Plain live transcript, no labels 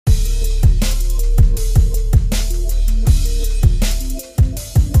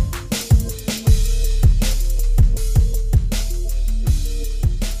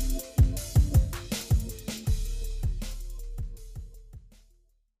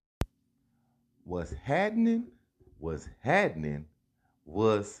What's happening? What's happening?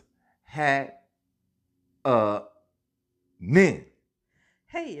 What's happening?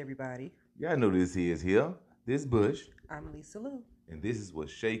 Hey, everybody. Y'all know this is here. This Bush. I'm Lisa Lou. And this is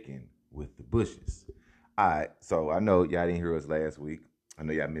what's shaking with the Bushes. All right, so I know y'all didn't hear us last week. I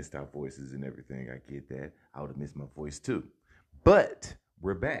know y'all missed our voices and everything. I get that. I would have missed my voice too. But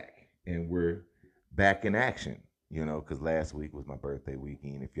we're back, and we're back in action, because last week was my birthday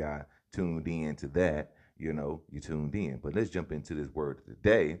weekend. If y'all tuned in to that, you tuned in. But let's jump into this word of the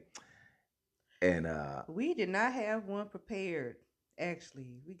day. And we did not have one prepared.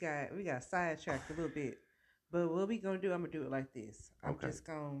 Actually, we got sidetracked a little bit. But what we gonna do? I'm gonna do it like this. I'm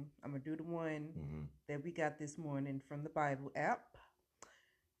gonna do the one that we got this morning from the Bible app,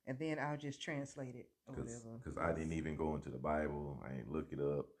 and then I'll just translate it or whatever. Because I didn't even go into the Bible. I ain't look it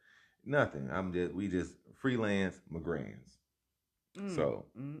up. Nothing. We just freelance McGrands.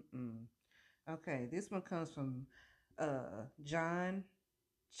 Okay, this one comes from John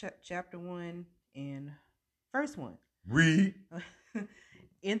chapter 1 and verse 1. Read.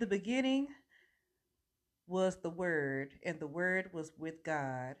 In the beginning was the Word, and the Word was with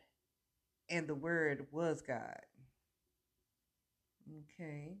God, and the Word was God.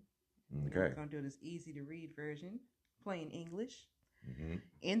 Okay. We're going to do this easy to read version, plain English. Mm-hmm.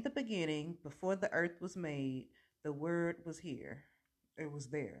 In the beginning, before the earth was made, the Word was here. It was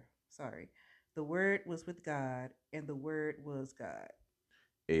there. Sorry. The Word was with God, and the Word was God.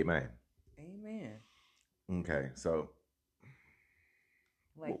 Amen. Amen. Okay, so.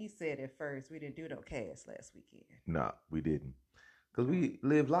 Like he said at first, we didn't do no cast last weekend. No, we didn't. Because we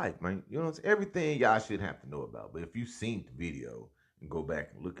live life, man. You know what I'm saying? Everything y'all should have to know about. But if you've seen the video and go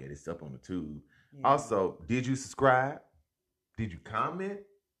back and look at it, it's up on the tube. Yeah. Also, did you subscribe? Did you comment?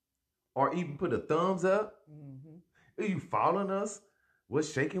 Or even put a thumbs up? Mm-hmm. Are you following us?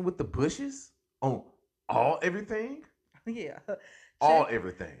 What's shaking with the Bushes? On everything? Yeah.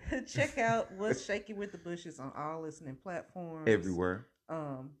 Everything. Check out What's Shaking with the Bushes on all listening platforms. Everywhere.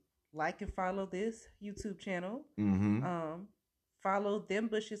 Like and follow this YouTube channel. Mm-hmm. Follow Them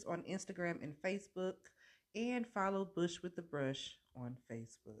Bushes on Instagram and Facebook. And follow Bush with the Brush on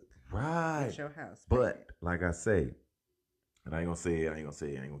Facebook. Right. It's your house. But like I say, and I ain't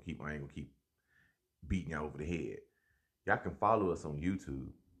gonna keep beating y'all over the head. Y'all can follow us on YouTube,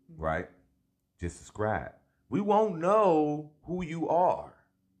 right? Just subscribe. We won't know who you are.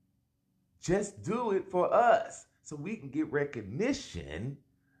 Just do it for us so we can get recognition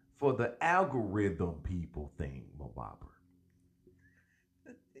for the algorithm people thing, Mobobber.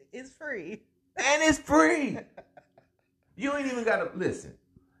 It's free. And it's free. You ain't even got to listen.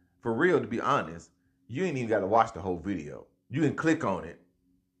 For real, to be honest, you ain't even got to watch the whole video. You can click on it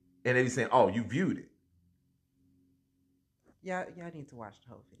and they be saying, oh, you viewed it. Y'all need to watch the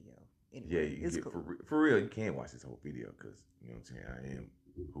whole video. Anyway, it's cool. For real, you can't watch this whole video because, you know what I'm saying, I am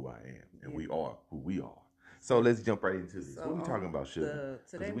who I am, and we are who we are. So let's jump right into this. What are we talking about, Sugar?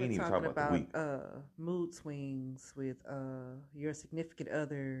 Today we're talking about mood swings with your significant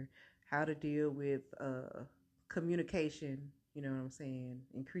other, how to deal with communication, you know what I'm saying,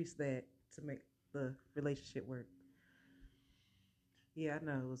 increase that to make the relationship work. Yeah, I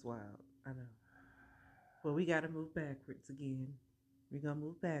know, it was wild. I know. Well, we got to move backwards again. We're going to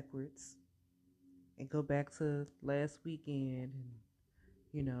move backwards and go back to last weekend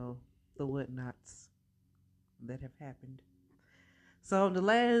and, the whatnots that have happened. So, the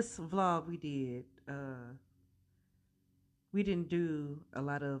last vlog we did, we didn't do a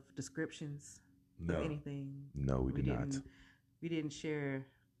lot of descriptions of anything. No, we did not. We didn't share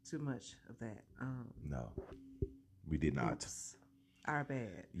too much of that. No, we did not. Oops, our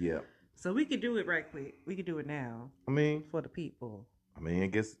bad. Yeah. So we could do it right quick. We could do it now. For the people.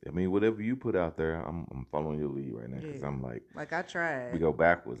 Whatever you put out there, I'm following your lead right now because I'm like I tried. We go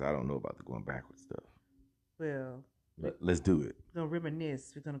backwards. I don't know about the going backwards stuff. Well, let's do it. We're gonna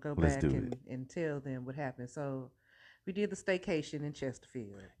reminisce. We're gonna go back and tell them what happened. So we did the staycation in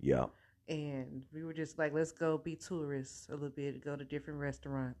Chesterfield. Yeah. And we were just like, let's go be tourists a little bit, go to different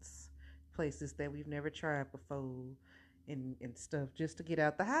restaurants, places that we've never tried before. And stuff just to get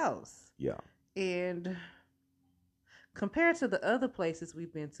out the house. Yeah. And compared to the other places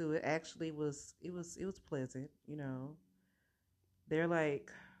we've been to, it actually was pleasant, They're like,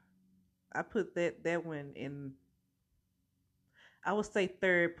 I put that one in, I would say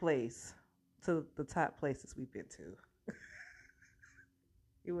third place to the top places we've been to.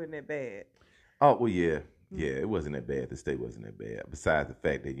 It wasn't that bad. Oh, well, yeah. Yeah, it wasn't that bad. The stay wasn't that bad. Besides the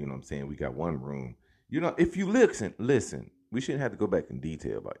fact that, we got one room. If you listen, we shouldn't have to go back in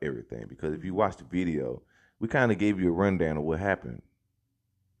detail about everything because if you watch the video, we kind of gave you a rundown of what happened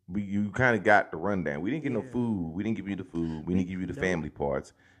you kind of got the rundown. We didn't get no Yeah. food. We didn't give you the food. We didn't give you the Nope. family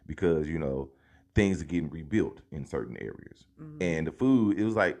parts because things are getting rebuilt in certain areas. Mhm. And the food, it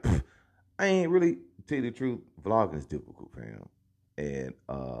was like I ain't really tell you the truth. Vlogging is difficult, fam. And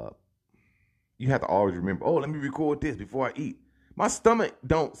you have to always remember. Oh, let me record this before I eat. My stomach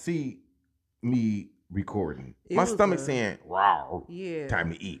don't see me recording. It My was stomach a- saying, "Wow, Yeah.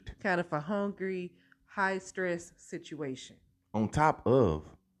 time to eat." Kind of a hungry, high stress situation. On top of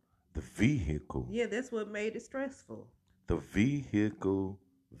the vehicle. Yeah, that's what made it stressful. The vehicle.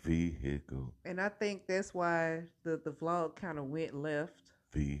 And I think that's why the vlog kind of went left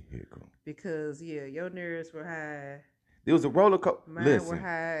Vehicle. because your nerves were high, There was a roller coaster. mine Listen, were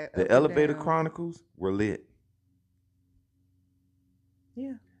high. up the and Elevator down. Chronicles were lit.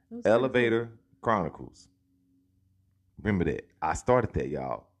 Yeah. it was pretty Elevator Chronicles. Remember that. I started that,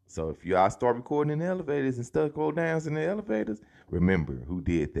 y'all. So if y'all start recording in the elevators and stuff go down in the elevators, remember who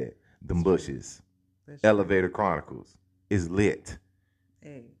did that. Them That's true. Bushes. cool. That's true. Elevator Chronicles is lit.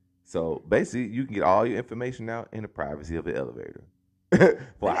 Hey. So basically, you can get all your information out in the privacy of the elevator. For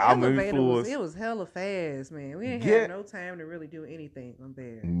The how many elevator floors? it was hella fast, man. We didn't Yeah. have no time to really do anything on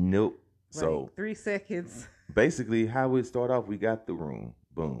there. Nope. Like So 3 seconds. basically, how it start off, we got the room.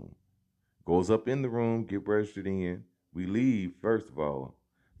 Boom. Goes up in the room, get registered in. We leave, first of all,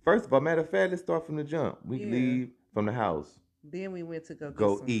 matter of fact, let's start from the jump. We Yeah. leave from the house, Then we went to go get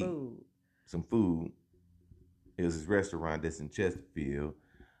Go some eat. food. some food. It was this restaurant that's in Chesterfield.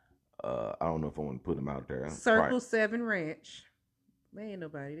 I don't know if I want to put them out there. Circle Right. 7 Ranch. Man, ain't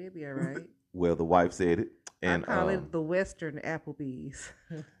nobody. They'll be all right. Well, the wife said it. And I call it the Western Applebee's.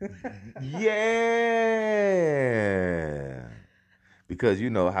 yeah. Because you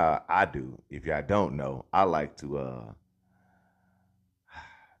know how I do. If y'all don't know, I like to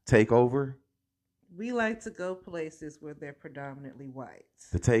take over. We like to go places where they're predominantly white.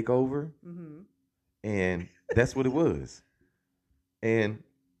 The takeover. Mm-hmm. And that's what it was. And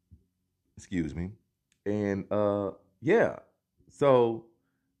excuse me. And yeah. So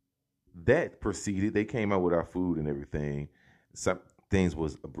that proceeded. They came out with our food and everything. Some things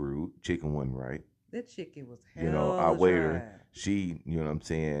was brewed. Chicken wasn't right. That chicken was hell Our waiter, dry. she, you know what I'm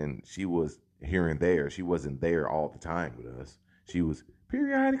saying, she was here and there. She wasn't there all the time with us. She was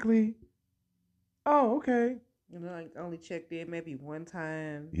periodically. Oh, okay. I only checked in maybe one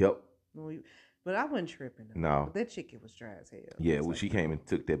time. Yep. But I wasn't tripping. Though. No. But that chicken was dry as hell. Yeah, I was well, like, she came and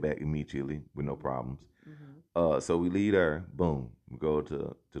took that back immediately with no problems. Mm-hmm. So we leave there, boom. We go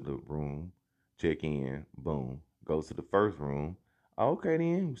to the room, check in, boom. Goes to the first room. Okay,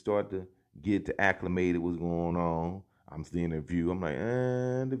 then we start to get to acclimated what's going on. I'm seeing the view. I'm like,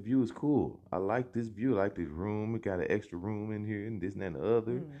 the view is cool. I like this view. I like this room. It got an extra room in here and this and that and the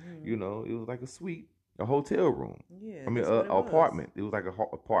other. Mm-hmm. It was like a suite, a hotel room. Yeah. I mean, that's what it was. apartment. It was like a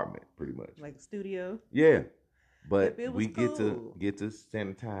apartment, pretty much. Like a studio. Yeah, but Yep, it was we get cool. to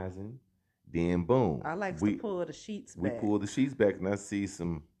sanitizing. Then boom. I like to pull the sheets We back. pull the sheets back and I see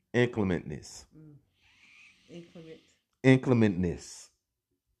some inclementness. Inclementness.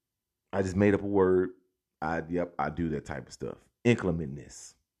 I just made up a word. I do that type of stuff.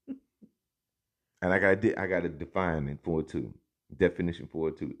 Inclementness. And I gotta define it for it too. Definition for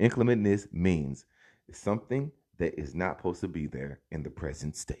it too. Inclementness means something that is not supposed to be there in the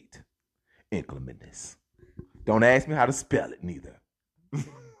present state. Inclementness. Don't ask me how to spell it neither. Finna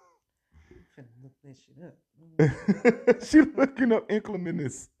look that shit up. She looking up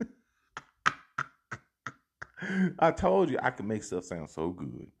inclementness. I told you I could make stuff sound so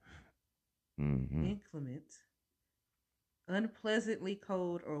good. Mm-hmm. Inclement. Unpleasantly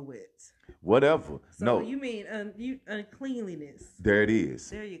cold or wet. Whatever. So no. you mean uncleanliness. There it is.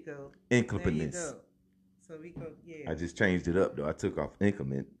 There you go. Inclementness. There you go. So we go, yeah. I just changed it up though. I took off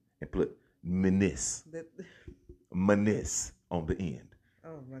inclement and put menis. That, Menis on the end.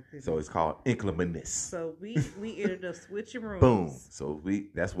 oh my goodness. So it's called inclementness. So we ended up switching rooms. Boom. So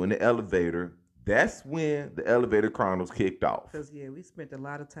that's when the elevator chronicles kicked off. Because we spent a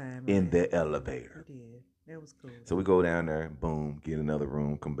lot of time in there. the elevator. We did. That was cool. So we go down there, boom, get another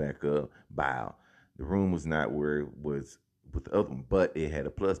room, come back up, bow. The room was not where it was with the other one, but it had a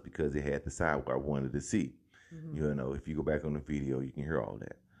plus because it had the side where I wanted to see. Mm-hmm. If you go back on the video, you can hear all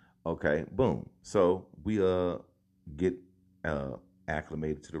that. Okay, boom. So we get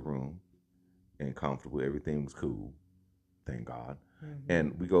acclimated to the room and comfortable. Everything was cool. Thank God. Mm-hmm.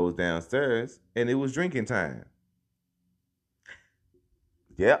 And we goes downstairs and it was drinking time.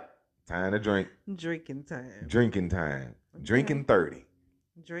 Yep. Time to drink. Drinking time. Drinking time. Okay. Drinking 30.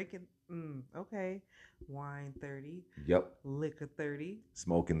 Drinking. Okay. Wine 30. Yep. Liquor 30.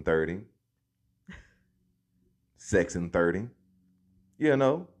 Smoking 30. Sexing 30.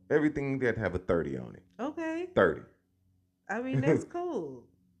 Everything that have a 30 on it. Okay. 30. I mean, that's cool.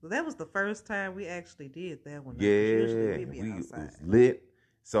 That was the first time we actually did that one. 'Cause Yeah, usually we be we outside. was lit.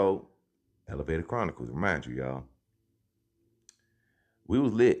 So, Elevator Chronicles, remind you, y'all. We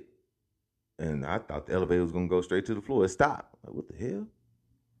was lit. And I thought the elevator was going to go straight to the floor. It stopped. Like, what the hell?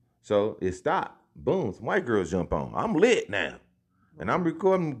 So, it stopped. Boom, some white girls jump on. I'm lit now. And I'm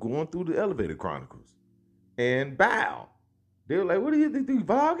recording, going through the Elevator Chronicles. And bow. They were like, what do you think? You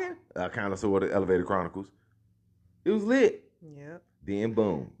vlogging? I kind of saw the Elevator Chronicles. It was lit. Yep. Then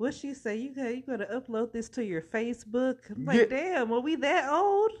boom. What she say? You gotta upload this to your Facebook. I'm like, damn, are we that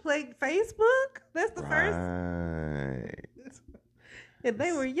old? Like Facebook? That's the first. Right. And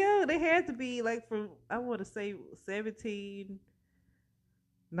they were young. They had to be like from, I want to say 17,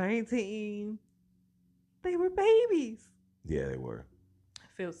 19. They were babies. Yeah, they were. I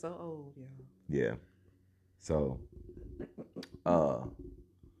feel so old, y'all. Yeah. So,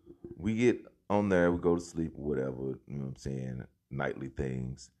 we get on there, we go to sleep or whatever, you know what I'm saying, nightly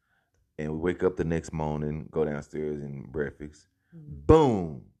things. And we wake up the next morning, go downstairs and breakfast. Mhm.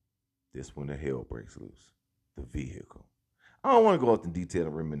 Boom. This when the hell breaks loose. The vehicle. I don't want to go into detail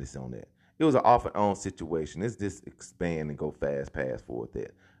and reminisce on that. It was an off and on situation. Let's just expand and go fast forward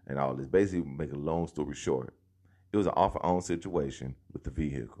that and all this. Basically, make a long story short. It was an off and on situation with the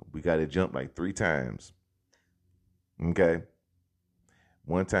vehicle. We got it jumped like 3 times. Okay.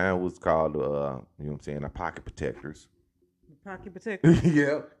 One time was called, you know what I'm saying, our pocket protectors. Pocket protectors.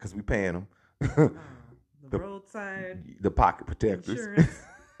 Yeah, because we paying them. The roadside. The pocket protectors. Insurance.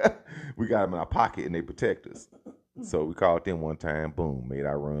 We got them in our pocket and they protect us. So we called them one time. Boom. Made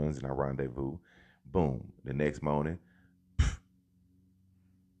our runs and our rendezvous. Boom. The next morning.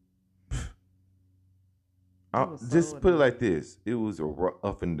 Just put it like this. It was a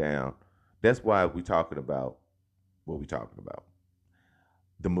up and down. That's why we talking about what we talking about.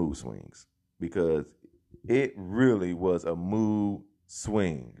 The mood swings. Because it really was a mood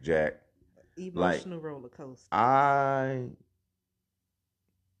swing, Jack. Emotional roller coaster. I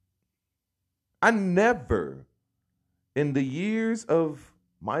never, in the years of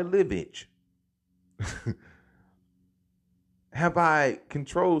my livage, have I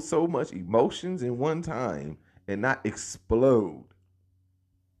controlled so much emotions in one time and not explode.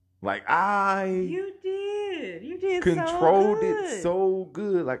 Like You did. You did controlled so good. it so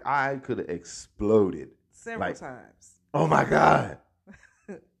good. Like I could have exploded. Several times. Oh my God.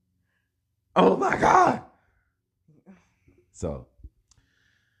 Oh my God. So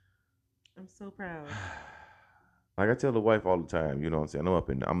I'm so proud. Like I tell the wife all the time, you know what I'm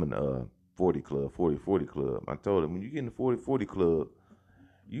saying? I'm in the 40 club, 40 club. I told her, when you get in the 40 club,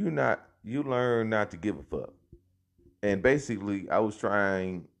 you learn not to give a fuck. And basically I was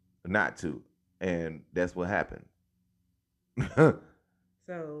trying not to. And that's what happened.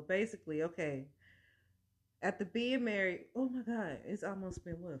 So basically, okay. After being married, oh my God, it's almost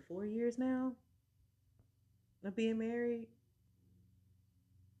been 4 years now? Of being married?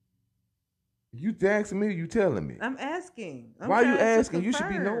 You asking me or you telling me? I'm asking. Why you asking? You should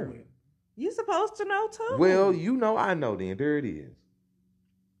be knowing. You supposed to know too. Well, you know I know then. There it is.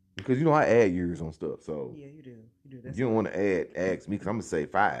 Because you know I add years on stuff. So yeah, you do. That's you don't want to ask me because I'm going to say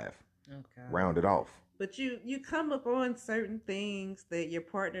 5. Okay. Round it off. But you come up on certain things that your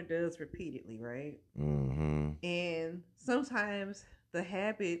partner does repeatedly, right? Mm-hmm. And sometimes the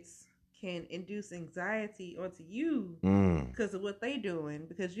habits can induce anxiety onto you because of what they doing,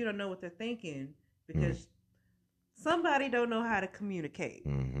 because you don't know what they're thinking, because somebody don't know how to communicate,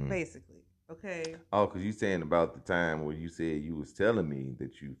 basically. Okay. Oh, because you saying about the time where you said you was telling me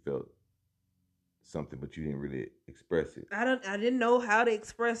that you felt something, but you didn't really express it. I didn't know how to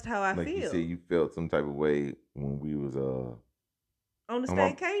express how I feel. You said you felt some type of way when we was on the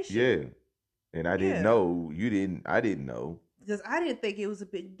staycation. Yeah. And I didn't know. You didn't. I didn't know. Because I didn't think it was a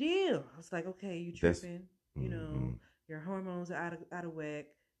big deal. I was like, okay, you tripping. You know, your hormones are out of whack.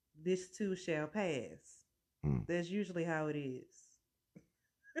 This too shall pass. That's usually how it is.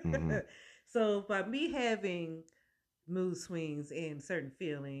 So by me having mood swings and certain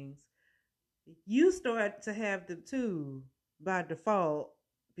feelings, you start to have them too by default,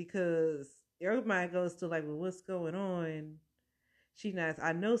 because your mind goes to like, well, what's going on?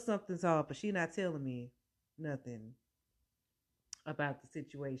 I know something's off, but she's not telling me nothing about the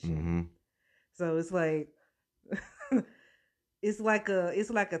situation. So it's like it's like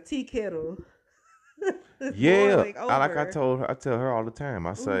a tea kettle. Yeah, I tell her all the time.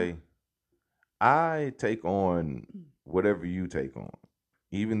 I say, I take on whatever you take on.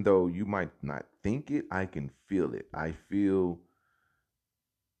 Even though you might not think it, I can feel it. I feel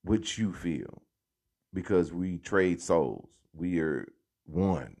what you feel because we trade souls. We are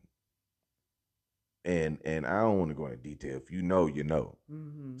one. And I don't want to go into detail. If you know, you know.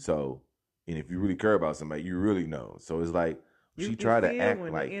 Mm-hmm. So, and if you really care about somebody, you really know. So it's like she You tried to feel act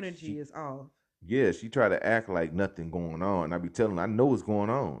when like the energy she, is off. yeah, she tried to act like nothing going on. And I be telling her, I know what's going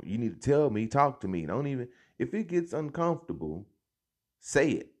on. You need to tell me, talk to me. Don't even if it gets uncomfortable,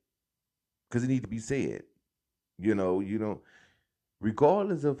 say it. Because it needs to be said. You know, you don't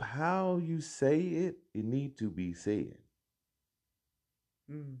regardless of how you say it, it need to be said.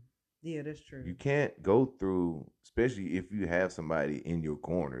 Mm. Yeah, that's true. You can't go through, especially if you have somebody in your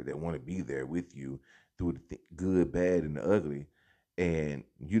corner that want to be there with you through the good, bad, and the ugly, and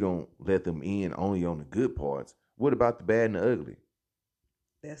you don't let them in only on the good parts. What about the bad and the ugly?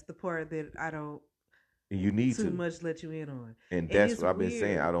 That's the part that I don't And you need too to, much let you in on. and And that's it's what I've been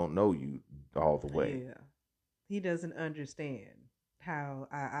saying. I weird. don't know you all the way. Yeah. He doesn't understand how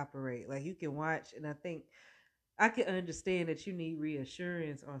I operate. Like you can watch and I think I can understand that you need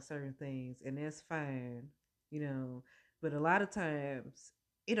reassurance on certain things and that's fine, you know. But a lot of times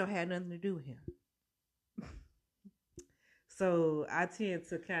it don't have nothing to do with him. So I tend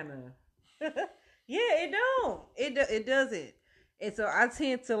to kind of yeah, it don't. It doesn't. And so I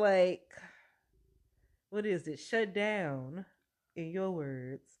tend to like what is it? Shut down in your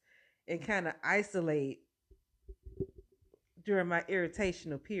words and kind of isolate during my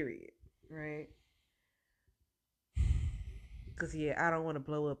irritational period, right? Because, yeah, I don't want to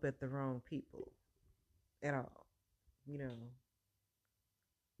blow up at the wrong people at all, you know.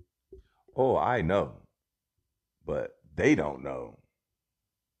 Oh, I know, but they don't know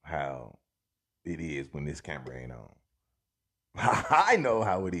how it is when this camera ain't on. I know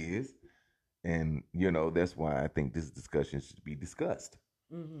how it is. And, that's why I think this discussion should be discussed.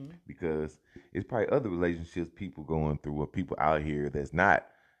 Mm-hmm. Because it's probably other relationships people going through or people out here that's not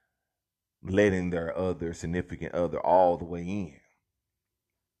letting their other significant other all the way in.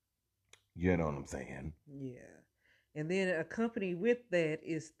 You know what I'm saying? Yeah. And then accompanied with that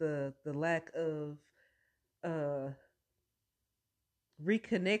is the lack of uh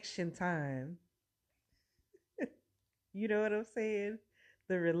reconnection time. You know what I'm saying?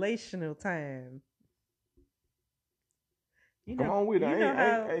 The relational time. You Come know, on with it. you know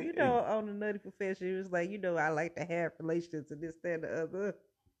how Hey, hey, on the Nutty Profession it was like, I like to have relationships and this, that, and the other.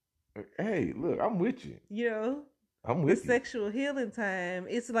 hey, look, I'm with you. You know, I'm the with you. sexual healing time.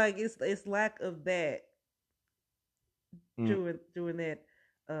 It's like it's lack of that Mm. during that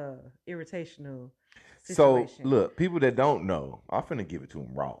irritational So, situation. look, people that don't know, I'm finna give it to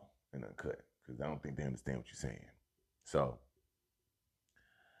them raw and uncut because I don't think they understand what you're saying. So,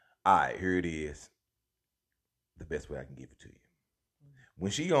 all right, here it is. The best way I can give it to you.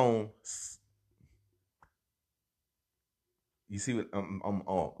 When she on, you see what I'm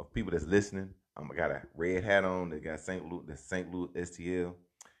on. Of people that's listening, I got a red hat on. They got St. Louis STL.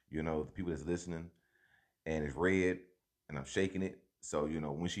 The people that's listening, and it's red, and I'm shaking it. So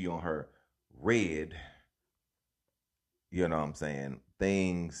when she on her red, you know what I'm saying,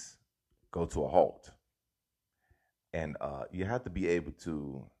 things go to a halt, and you have to be able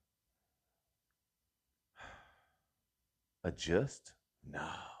to adjust. No,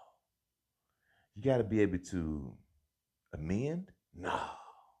 you got to be able to amend. No,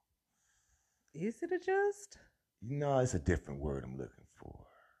 Is it a just? it's a different word I'm looking for.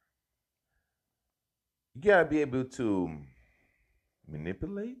 You got to be able to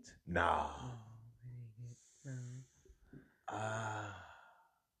manipulate. No. No. Uh,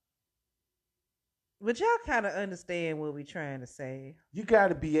 But y'all kind of understand what we trying to say. you got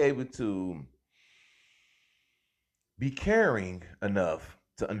to be able to be caring enough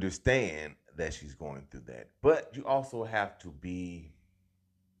to understand that she's going through that. But you also have to be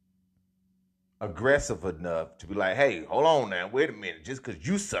aggressive enough to be like, hey, hold on now, wait a minute. Just because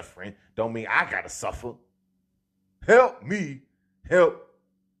you suffering don't mean I got to suffer. Help me. Help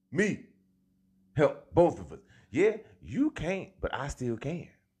me. Help both of us. Yeah, you can't, but I still can.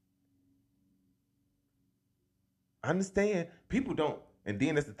 I understand. People don't. And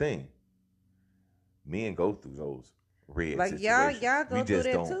then that's the thing. Men go through those red Like situations. y'all go through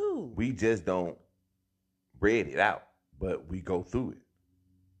that too. We just don't read it out, but we go through it.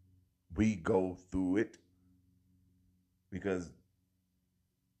 We go through it because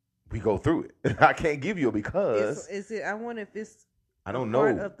we go through it. I can't give you a because. Is it? I wonder if it's. I don't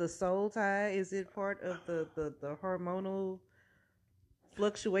part know. of the soul tie? Is it part of the hormonal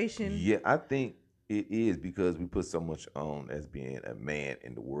fluctuation? Yeah, I think it is because we put so much on as being a man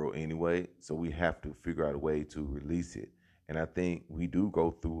in the world anyway. So we have to figure out a way to release it. And I think we do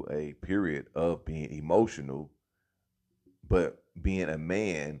go through a period of being emotional, but being a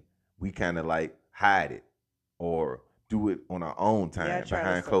man, we kind of like hide it or do it on our own Yeah, time try to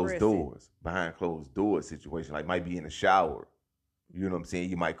behind closed suppress it. doors. Behind closed doors situation. Like might be in the shower. You know what I'm saying?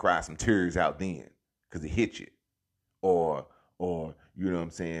 You might cry some tears out then because it hit you. Or you know what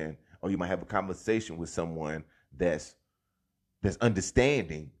I'm saying? Or you might have a conversation with someone that's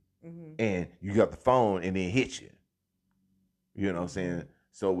understanding Mm-hmm. and you got the phone and then hit you. You know what I'm saying?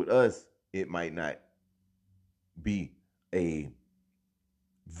 So with us, it might not be a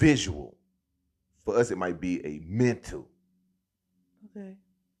visual. For us, it might be a mental. Okay.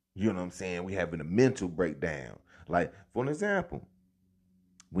 You know what I'm saying? We having a mental breakdown. Like, for an example,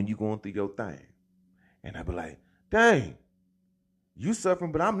 when you going through your thing, and I be like, dang, you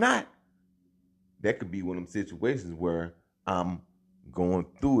suffering, but I'm not. That could be one of them situations where I'm going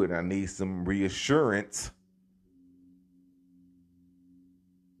through it. I need some reassurance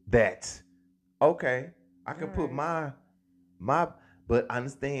that, okay, I can put my but I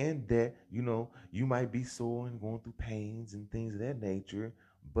understand that, you know, you might be sore and going through pains and things of that nature.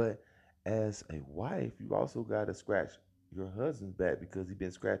 But as a wife, you also got to scratch your husband's back because he's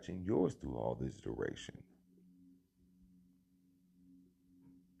been scratching yours through all this duration.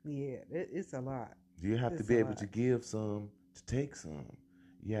 Yeah, it's a lot. You have to be able to give some to take some.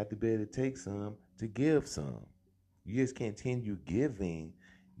 You have to be able to take some to give some. You just can't continue giving,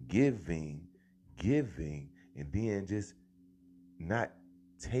 and then just not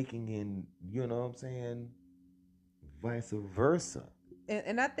taking in, you know what I'm saying? Vice versa.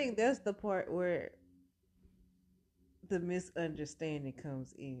 And I think that's the part where the misunderstanding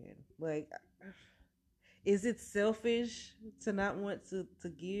comes in. Like, is it selfish to not want to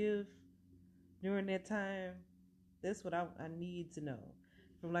give during that time? That's what I need to know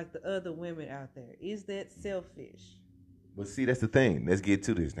from like the other women out there. Is that selfish? But see, that's the thing. Let's get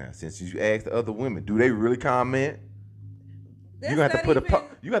to this now. Since you asked the other women, do they really comment? That's you got to put even...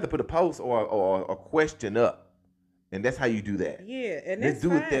 you got to put a post or a question up, and that's how you do that. Yeah, and let's do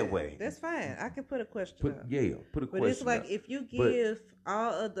fine. it that way. That's fine. I can put a question up. Yeah, put a question. But it's like up. if you give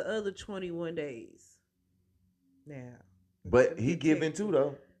all of the other 21 days, now. But he giving too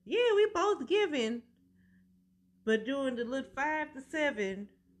though. Yeah, we both giving. But during the little 5 to 7,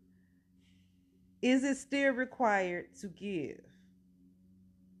 is it still required to give?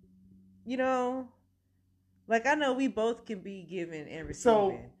 You know, like I know we both can be giving and receiving.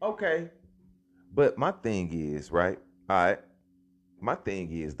 So, okay. But my thing is, right? All right. My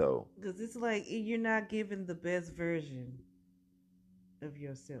thing is though, because it's like you're not giving the best version of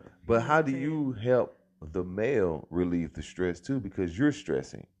yourself. But how do you help the male relieve the stress too? Because you're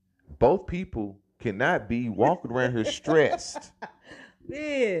stressing. Both people cannot be walking around here stressed.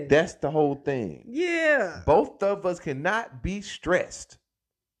 Yeah. That's the whole thing. Yeah. Both of us cannot be stressed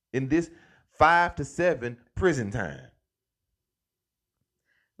in this 5 to 7 prison time.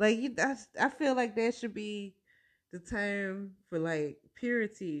 Like I feel like that should be the time for like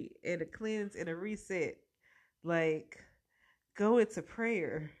purity and a cleanse and a reset. Like go into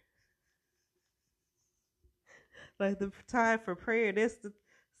prayer. Like the time for prayer. That's the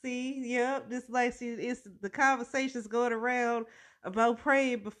this like it's the conversations going around about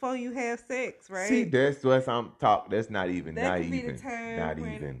praying before you have sex, right? See, that's what I'm talking. That's not even. That could be the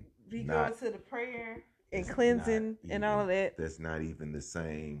time we go into the prayer and cleansing and all of that. That's not even the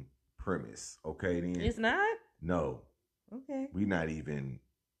same premise. Okay, then it's not. No. Okay. We not even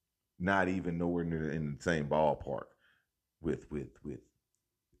nowhere near in the same ballpark with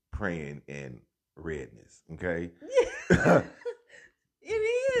praying and redness. Okay. It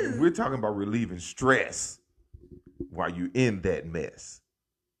is. We're talking about relieving stress while you're in that mess.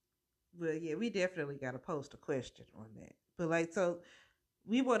 Well, yeah, we definitely got to post a question on that. But like, so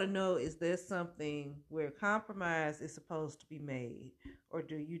we want to know: is there something where compromise is supposed to be made, or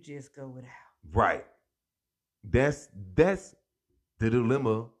do you just go without? Right. That's the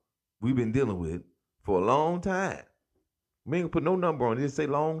dilemma we've been dealing with for a long time. We ain't gonna put no number on it. Just say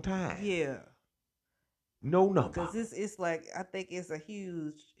long time. Yeah. No number. Because it's like I think it's a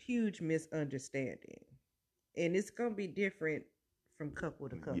huge misunderstanding, and it's gonna be different from couple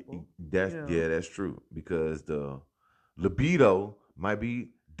to couple. That's true because the libido might be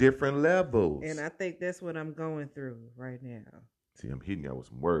different levels. And I think that's what I'm going through right now. See, I'm hitting y'all with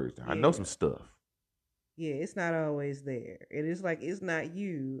some words. Yeah. I know some stuff. Yeah, it's not always there. And it's like, it's not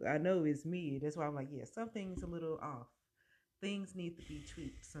you. I know it's me. That's why I'm like, yeah, something's a little off. Things need to be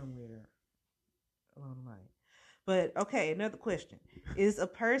tweaked somewhere along the line. But, okay, another question. Is a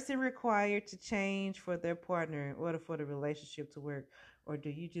person required to change for their partner in order for the relationship to work? Or do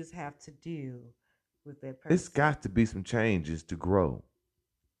you just have to deal with that person? It's got to be some changes to grow.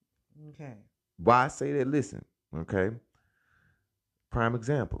 Okay. Why I say that? Listen, okay? Prime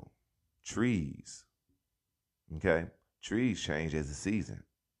example. Trees. Okay? Trees change as the season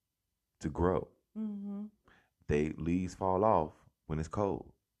to grow. Mm-hmm. They leaves fall off when it's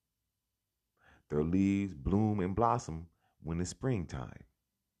cold. Their leaves bloom and blossom when it's springtime.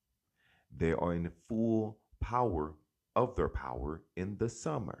 They are in the full power of their power in the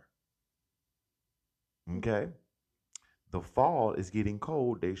summer. Okay? The fall is getting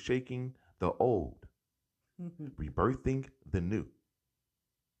cold. They're shaking the old, Mm-hmm. rebirthing the new.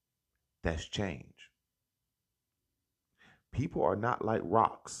 That's change. People are not like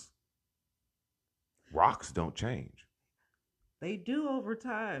rocks. Rocks don't change. They do over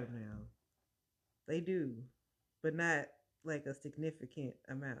time now. They do, but not like a significant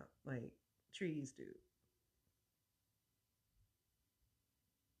amount like trees do.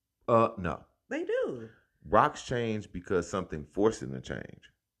 No. They do. Rocks change because something forced them to change.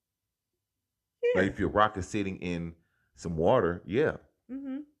 Yeah. Like if your rock is sitting in some water, yeah.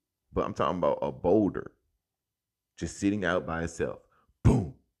 Mm-hmm. But I'm talking about a boulder just sitting out by itself.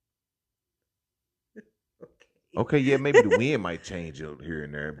 Boom. Okay, yeah, maybe the wind might change it here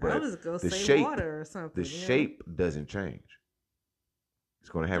and there, I but was gonna the say shape, water or something. the you know? shape doesn't change. It's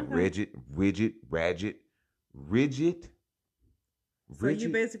going to have Okay. rigid. So you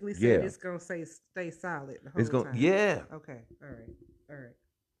basically said Yeah. it's gonna stay solid the whole It's going, time. yeah. Okay. All right. All right.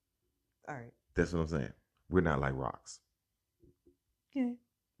 All right. That's what I'm saying. We're not like rocks. Okay.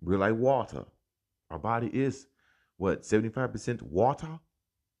 We're like water. Our body is what, 75% water?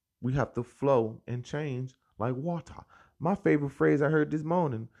 We have to flow and change like water. My favorite phrase I heard this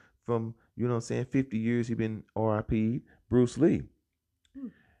morning from, 50 years he been RIP, Bruce Lee. Hmm.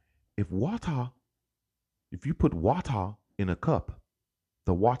 If you put water in a cup,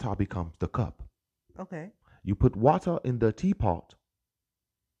 the water becomes the cup. Okay. You put water in the teapot,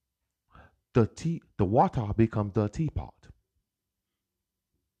 the water becomes the teapot.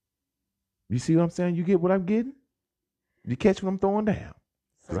 You see what I'm saying? You get what I'm getting? You catch what I'm throwing down?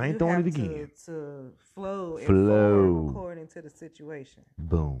 So I ain't you throwing have it again. to flow and Flow. form according to the situation.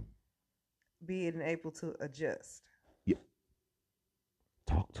 Boom. Being able to adjust. Yeah.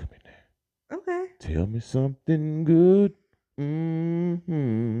 Talk to me now. Okay. Tell me something good.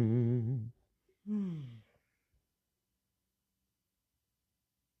 Mm-hmm.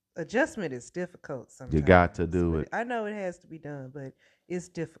 Adjustment is difficult sometimes. You got to do it. I know it has to be done, but it's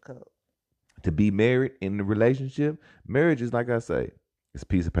difficult. To be married in the relationship, marriage is like I say, it's a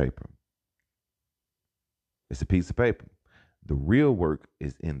piece of paper. It's a piece of paper. The real work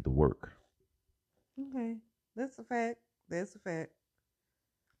is in the work. Okay. That's a fact. That's a fact.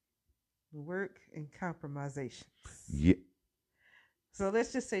 Work and compromisation. Yeah. So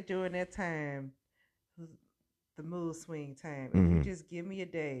let's just say during that time, the mood swing time, if Mhm. you just give me a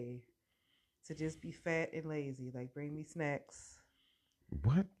day to just be fat and lazy, like bring me snacks,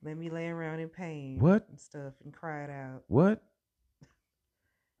 What? let me lay around in pain What? and stuff and cry it out. What?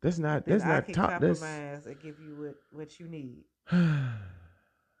 That's not Then that's I not can top. That's compromise and give you what you need.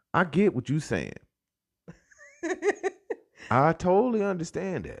 I get what you saying. I totally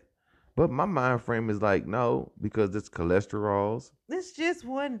understand that. But my mind frame is like, no, because it's cholesterols. It's just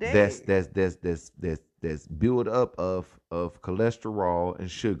one day. That's build up of cholesterol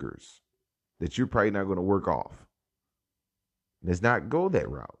and sugars that you're probably not going to work off. Let's not go that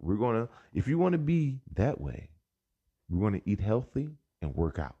route. We're gonna, if you want to be that way, we're going to eat healthy and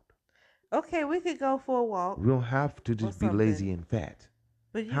work out. Okay, we could go for a walk. We don't have to just be lazy and fat.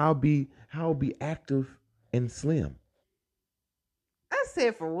 But How be active and slim? I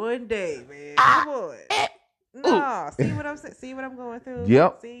said for one day, man. Come on. No, see what I'm saying? See what I'm going through?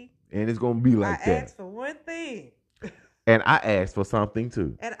 Yep. See? And it's gonna be like I that. asked for one thing. And I asked for something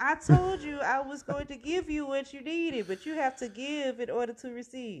too. And I told you I was going to give you what you needed, but you have to give in order to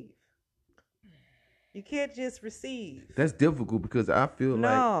receive. You can't just receive. That's difficult because I feel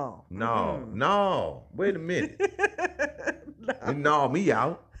No. No. Wait a minute. You gnaw me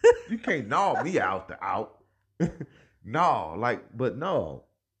out. You can't gnaw me out. No, but no.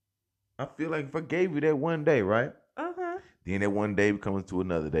 I feel like if I gave you that one day, right? Uh-huh. Then that one day becomes to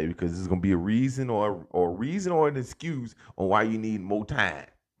another day because it's gonna be a reason or an excuse on why you need more time.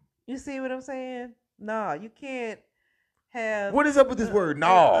 You see what I'm saying? No, you can't have. What is up with this word?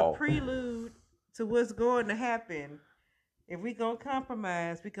 No. A prelude to what's going to happen. If we gonna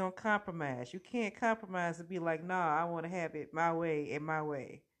compromise, we gonna compromise. You can't compromise and be like, nah, I want to have it my way and my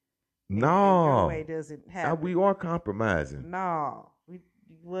way. No, and your way doesn't happen. We are compromising. No, we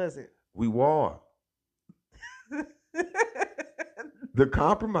wasn't. We are. The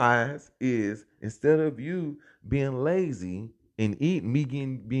compromise is instead of you being lazy and eating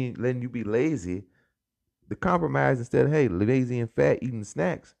me letting you be lazy, the compromise instead of lazy and fat eating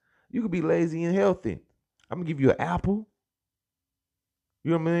snacks, you could be lazy and healthy. I'm gonna give you an apple.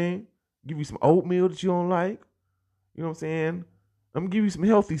 You know what I mean? Give you some oatmeal that you don't like. You know what I'm saying? I'm gonna give you some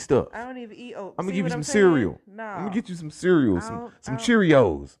healthy stuff. I don't even eat oat. I'm gonna See give you what some I'm cereal. saying? No. I'm gonna get you some cereal, I some don't-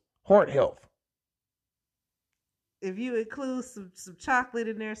 Cheerios, heart health. If you include some chocolate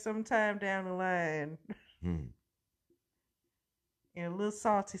in there sometime down the line, Hmm. and a little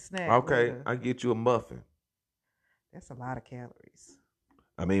salty snack. Okay, later, I get you a muffin. that's a lot of calories.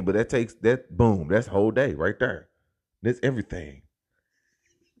 I mean, but that takes that boom. That's the whole day right there. That's everything.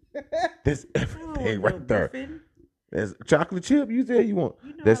 That's everything right there. Muffin. That's chocolate chip. You said you want.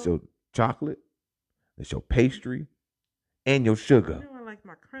 You know That's I- your chocolate. That's your pastry, and your sugar. You know I like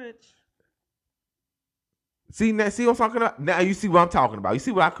my crunch. See now, see what I'm talking about. Now you see what I'm talking about. You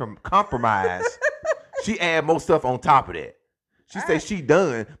see what I compromise. She add more stuff on top of that. She say she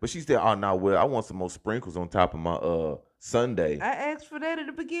done, but she said, "Oh no, well I want some more sprinkles on top of my sundae." I asked for that in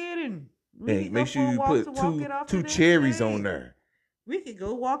the beginning. And make sure you put two cherries on there. We could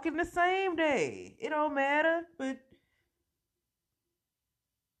go walking the same day. It don't matter, but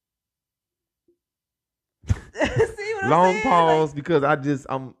see what I'm Long saying? pause because I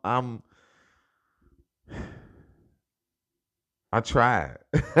tried.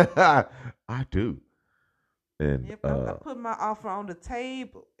 I do. And Yep, I put my offer on the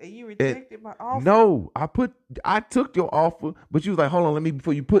table, and you rejected my offer. No, I took your offer, but you was like, hold on, let me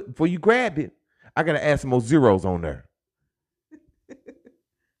before you grab it, I gotta add some more zeros on there.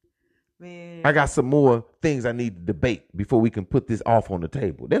 Man, I got some more things I need to debate before we can put this off on the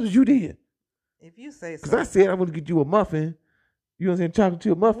table. That's what you did. if you say so. Because I said I want to get you a muffin. You know what I'm saying? Chocolate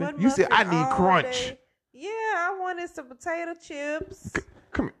chip muffin. One You said I muffin need all crunch. day. Yeah, I wanted some potato chips.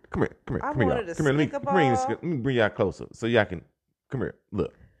 Come here, I y'all. wanted a Come here, Snicker let me bring y'all closer so y'all can come here.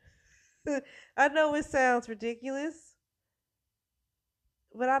 Look. I know it sounds ridiculous,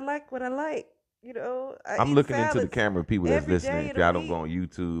 but I like what I like. You know, I'm looking into the camera, people that's every day listening. of If the y'all don't week. go on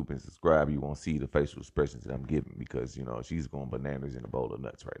YouTube and subscribe, you won't see the facial expressions that I'm giving because, you know, she's going bananas in a bowl of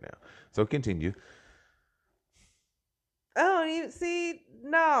nuts right now. So continue. I don't even see.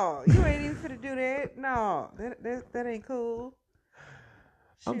 No, you ain't even finna do that. No, that ain't cool.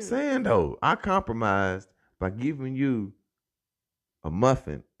 I'm Shoot. saying, though, I compromised by giving you a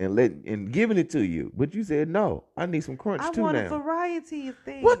muffin and giving it to you. But you said, no, I need some crunch I too want now. a variety of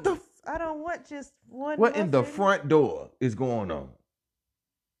things. What the I don't want just one. What in the muffin. front door is going on?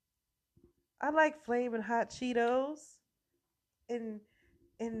 I like flaming hot Cheetos, and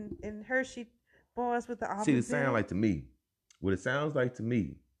Hershey bars with the almond. See, it sounds like to me. What it sounds like to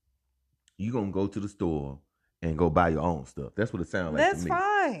me, you gonna go to the store and go buy your own stuff. That's what it sounds like to me. That's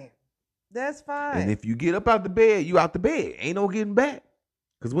fine. That's fine. And if you get up out the bed, you out the bed. Ain't no getting back.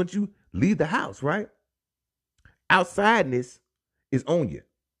 Because once you leave the house, right? Outsideness is on you.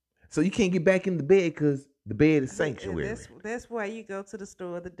 So you can't get back in the bed because the bed is sanctuary. That's why you go to the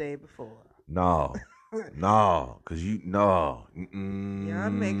store the day before. No. Because no. Y'all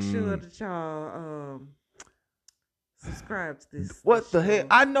make sure that y'all subscribe to this. What the heck?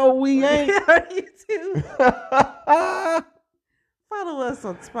 I know we ain't. On YouTube. Follow us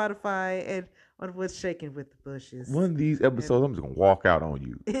on Spotify and on What's Shaking with the Bushes. One of these episodes, I'm just going to walk out on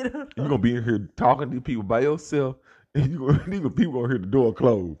you. You're going to be in here talking to people by yourself, and people going to hear the door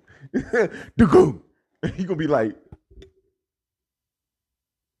close. You're going to be like,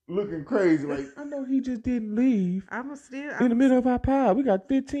 looking crazy, like, I know he just didn't leave. I'm in the middle of our pod. We got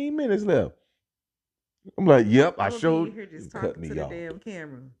 15 minutes left. I'm like, yep, I showed. Here just Cut talking me to the off. damn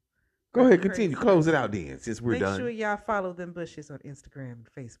camera. Go ahead, continue. Close it out then, since we're Make done. sure y'all follow them bushes on Instagram and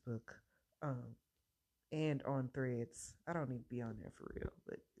Facebook, and on Threads. I don't need to be on there for real,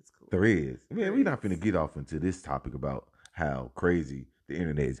 but it's cool. Threads. Man, we're not finna get off into this topic about how crazy the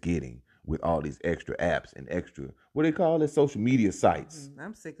internet is getting with all these extra apps and extra, what they call it, social media sites.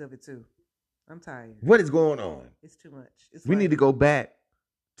 I'm sick of it too. I'm tired. What is going on? It's too much. We need to go back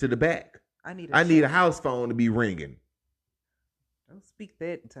to the back. I need a house phone to be ringing. Don't speak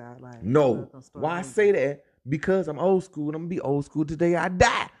that into our life. No. Why I say that? Because I'm old school and I'm going to be old school today. I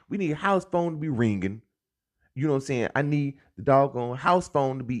die. We need a house phone to be ringing. You know what I'm saying? I need the doggone house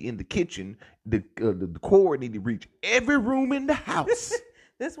phone to be in the kitchen. The cord need to reach every room in the house.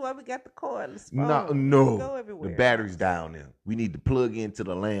 That's why we got the cordless No. phone. Go everywhere. The battery's down there. We need to plug into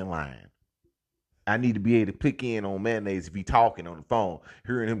the landline. I need to be able to click in on mayonnaise if he talking on the phone,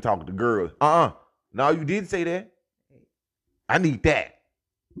 hearing him talking to girls. No, you didn't say that. I need that.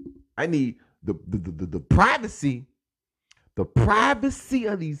 I need the privacy. The privacy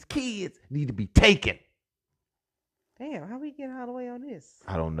of these kids need to be taken. Damn, how we get all the way on this?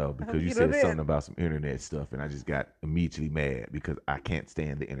 I don't know, because you said something about some internet stuff, and I just got immediately mad because I can't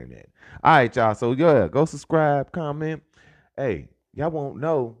stand the internet. All right, y'all. So yeah, go subscribe, comment. Hey, y'all won't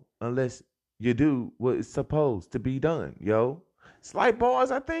know unless you do what is supposed to be done, yo. Slight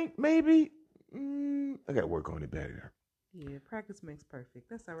bars, I think, maybe. I got to work on it better. Yeah, practice makes perfect.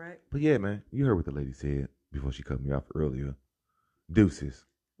 That's all right. But yeah, man, you heard what the lady said before she cut me off earlier. Deuces.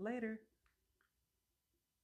 Later.